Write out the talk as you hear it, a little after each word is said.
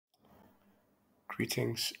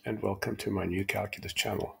Greetings and welcome to my new calculus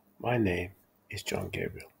channel. My name is John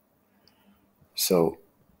Gabriel. So,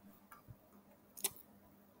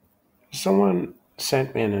 someone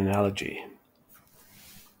sent me an analogy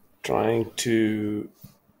trying to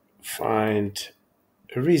find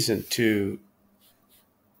a reason to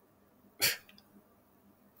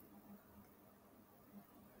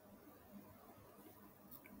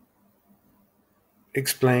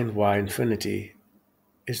explain why infinity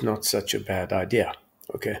is not such a bad idea.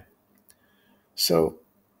 Okay, so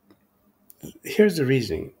here's the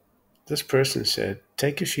reasoning. This person said,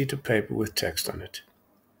 take a sheet of paper with text on it,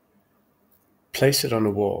 place it on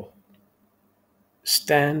a wall,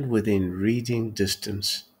 stand within reading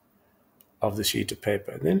distance of the sheet of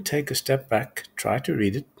paper, then take a step back, try to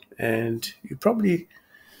read it, and you probably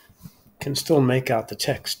can still make out the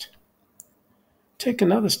text. Take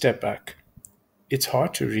another step back. It's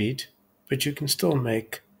hard to read, but you can still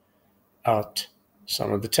make out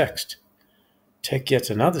some of the text. Take yet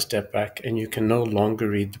another step back, and you can no longer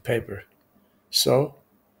read the paper. So,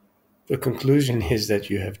 the conclusion is that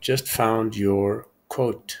you have just found your,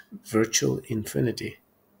 quote, virtual infinity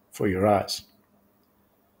for your eyes.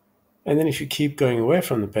 And then if you keep going away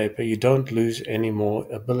from the paper, you don't lose any more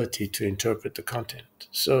ability to interpret the content.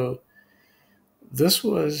 So this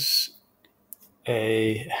was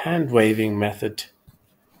a hand-waving method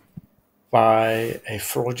by a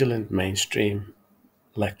fraudulent mainstream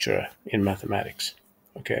lecturer in mathematics.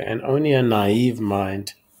 Okay, and only a naive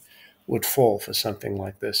mind would fall for something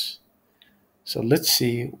like this. So let's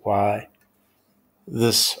see why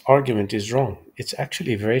this argument is wrong. It's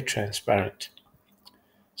actually very transparent.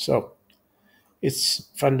 So it's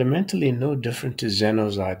fundamentally no different to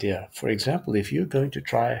Zeno's idea. For example, if you're going to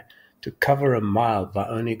try to cover a mile by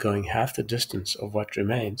only going half the distance of what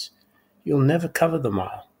remains, you'll never cover the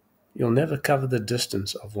mile. You'll never cover the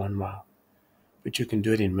distance of 1 mile. But you can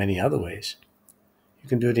do it in many other ways. You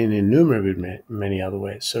can do it in innumerable many other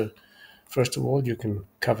ways. So first of all, you can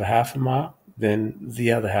cover half a mile, then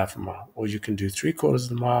the other half a mile. Or you can do 3/4 of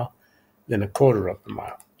the mile, then 1/4 of the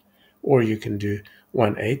mile. Or you can do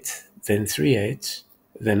 1/8, then 3/8,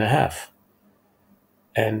 then a half.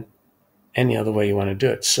 And any other way you want to do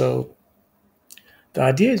it. So the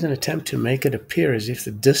idea is an attempt to make it appear as if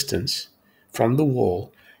the distance from the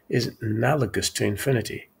wall is analogous to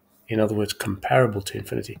infinity. In other words, comparable to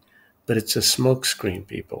infinity. But it's a smokescreen,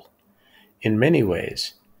 people. In many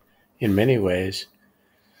ways,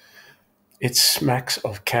 it smacks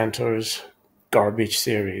of Cantor's garbage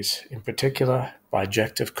theories, in particular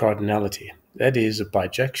bijective cardinality. That is, a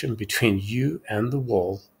bijection between you and the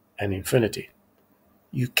wall and infinity.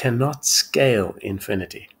 You cannot scale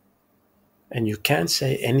infinity. And you can't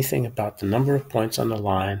say anything about the number of points on the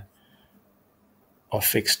line of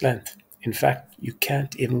fixed length. In fact, you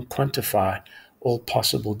can't even quantify all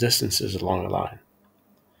possible distances along a line.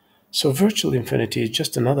 So virtual infinity is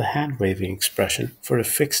just another hand-waving expression for a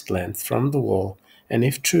fixed length from the wall, and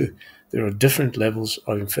if true, there are different levels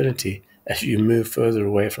of infinity as you move further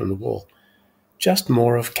away from the wall. Just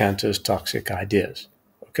more of Cantor's toxic ideas.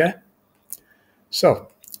 Okay? So,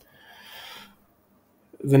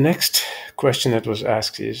 the next question that was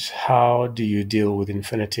asked is, how do you deal with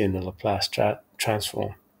infinity in the Laplace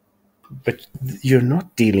transform? But you're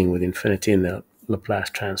not dealing with infinity in the Laplace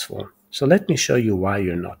transform. So let me show you why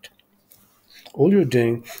you're not. All you're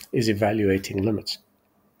doing is evaluating limits.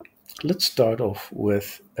 Let's start off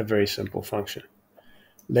with a very simple function.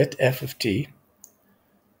 Let f of t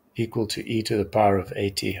equal to e to the power of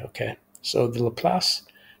at, okay? So the Laplace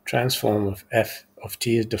transform of f of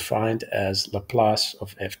t is defined as Laplace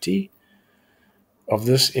of ft of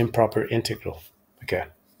this improper integral, okay?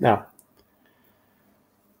 Now,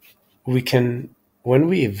 when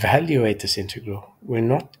we evaluate this integral, we're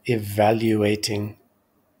not evaluating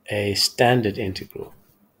a standard integral,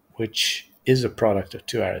 which is a product of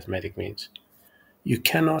two arithmetic means. You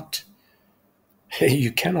cannot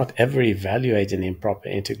ever evaluate an improper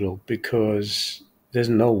integral because there's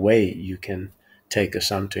no way you can take a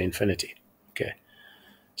sum to infinity. Okay.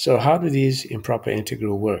 So how do these improper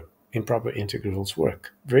integrals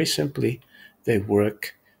work? Very simply, they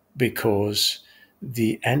work because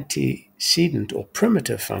the antecedent or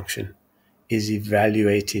primitive function is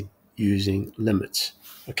evaluated using limits.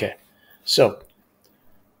 Okay. So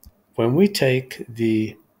when we take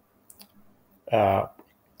the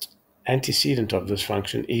antecedent of this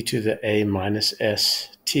function, e to the a minus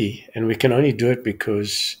st, and we can only do it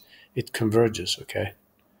because it converges, okay?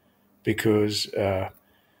 Because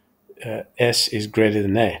s is greater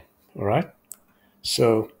than a, all right?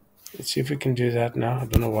 So let's see if we can do that now. I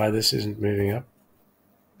don't know why this isn't moving up.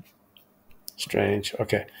 Strange.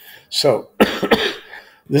 Okay, so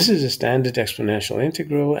this is a standard exponential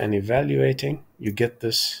integral, and evaluating, you get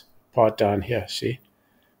this part down here, see,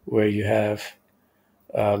 where you have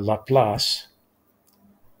Laplace.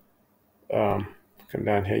 Come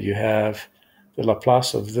down here, you have the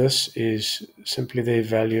Laplace of this is simply the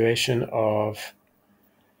evaluation of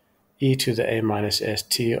e to the a minus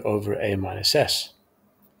st over a minus s.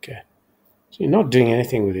 Okay, so you're not doing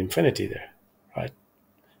anything with infinity there, right?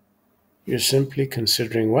 You're simply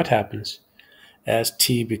considering what happens as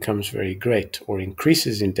t becomes very great or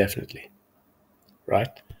increases indefinitely,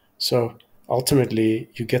 right? So ultimately,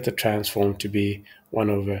 you get the transform to be 1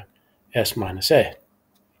 over s minus a,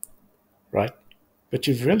 right? But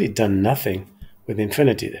you've really done nothing with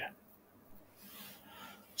infinity there.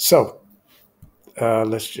 So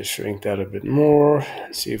let's just shrink that a bit more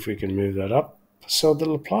and see if we can move that up. So the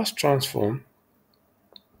Laplace transform,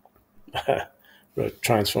 wrote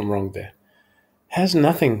transform wrong there, has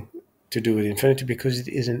nothing to do with infinity because it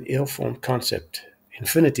is an ill-formed concept.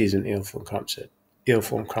 Infinity is an ill-formed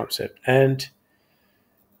concept. And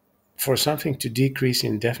for something to decrease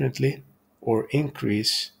indefinitely or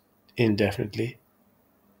increase indefinitely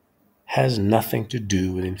has nothing to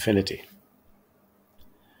do with infinity.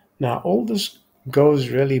 Now, all this goes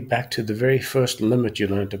really back to the very first limit you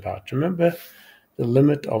learned about. Remember the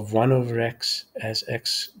limit of 1 over x as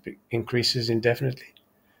x increases indefinitely?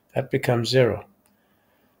 That becomes 0.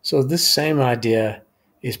 So this same idea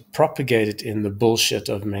is propagated in the bullshit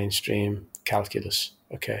of mainstream calculus,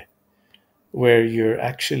 okay, where you're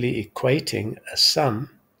actually equating a sum,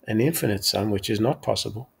 an infinite sum, which is not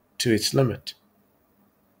possible, to its limit.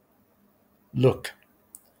 Look,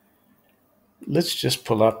 let's just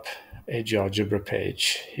pull up a GeoGebra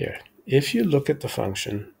page here. If you look at the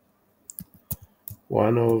function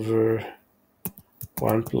 1 over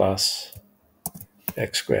 1 plus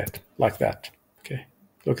x squared, like that, okay,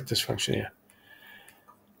 look at this function here.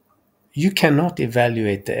 You cannot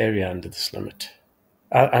evaluate the area under this limit,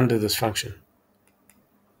 under this function,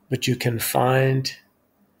 but you can find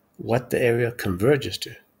what the area converges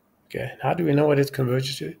to. Okay, how do we know what it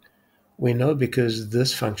converges to? We know because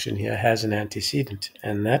this function here has an antecedent,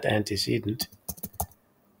 and that antecedent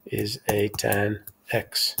is a tan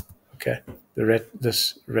x. Okay,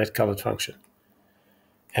 this red-colored function,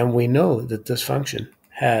 and we know that this function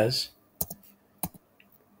has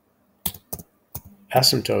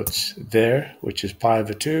asymptotes there, which is pi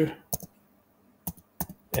over 2,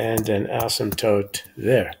 and an asymptote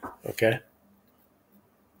there. Okay,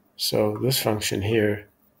 so this function here,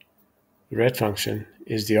 the red function,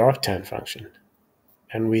 is the arctan function.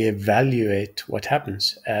 And we evaluate what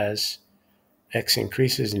happens as x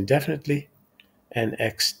increases indefinitely and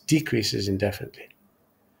x decreases indefinitely.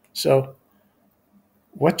 So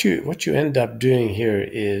what you end up doing here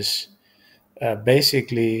is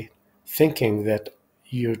basically thinking that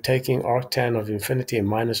you're taking arctan of infinity and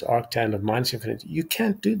minus arctan of minus infinity. You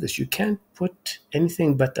can't do this. You can't put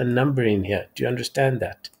anything but a number in here. Do you understand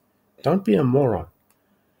that? Don't be a moron.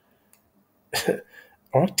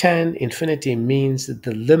 Arctan infinity means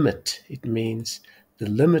the limit. It means the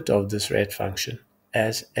limit of this red function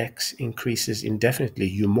as x increases indefinitely.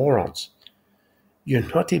 You morons.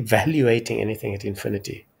 You're not evaluating anything at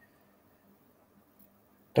infinity.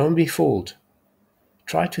 Don't be fooled.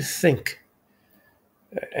 Try to think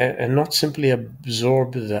and not simply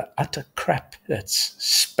absorb the utter crap that's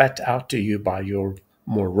spat out to you by your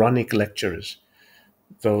moronic lecturers,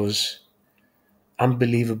 those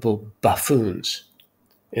unbelievable buffoons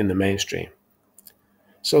in the mainstream.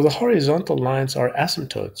 So the horizontal lines are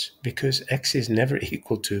asymptotes because x is never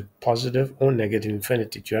equal to positive or negative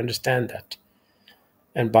infinity. Do you understand that?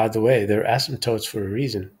 And by the way, they're asymptotes for a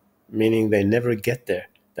reason, meaning they never get there.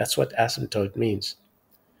 That's what asymptote means.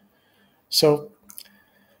 So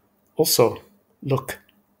also, look,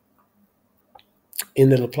 in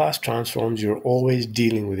the Laplace transforms, you're always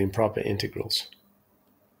dealing with improper integrals.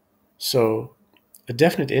 So a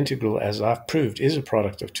definite integral, as I've proved, is a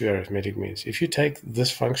product of two arithmetic means. If you take this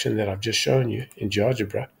function that I've just shown you in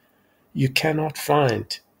GeoGebra, you cannot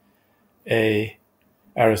find a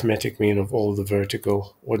arithmetic mean of all the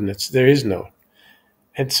vertical ordinates. There is no.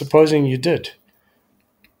 And supposing you did,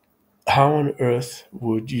 how on earth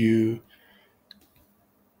would you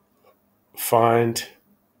find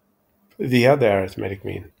the other arithmetic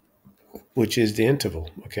mean, which is the interval?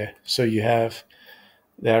 Okay, so you have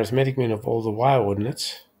the arithmetic mean of all the y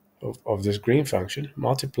ordinates of this green function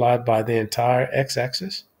multiplied by the entire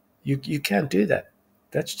x-axis. You can't do that.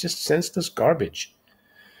 That's just senseless garbage.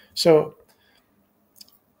 So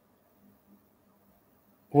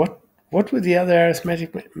what would the other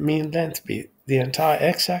arithmetic mean length be? The entire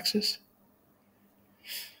x-axis?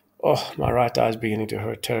 Oh, my right eye is beginning to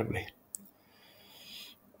hurt terribly.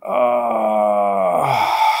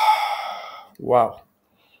 Wow.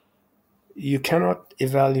 You cannot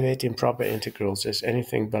evaluate improper integrals as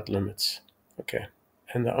anything but limits. Okay.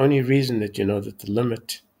 And the only reason that you know that the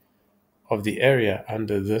limit of the area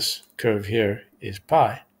under this curve here is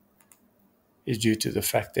pi is due to the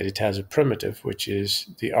fact that it has a primitive, which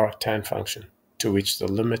is the arctan function, to which the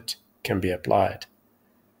limit can be applied.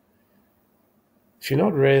 If you're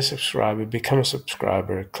not already a subscriber, become a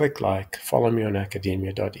subscriber, click like, follow me on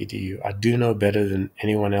academia.edu. I do know better than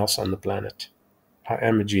anyone else on the planet. I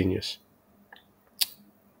am a genius.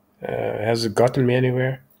 Has it gotten me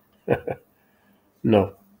anywhere?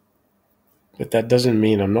 No. But that doesn't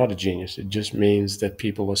mean I'm not a genius. It just means that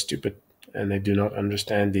people are stupid and they do not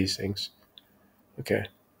understand these things. Okay.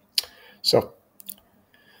 So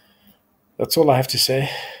that's all I have to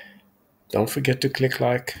say. Don't forget to click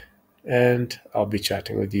like, and I'll be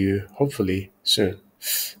chatting with you hopefully soon.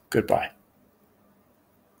 Goodbye.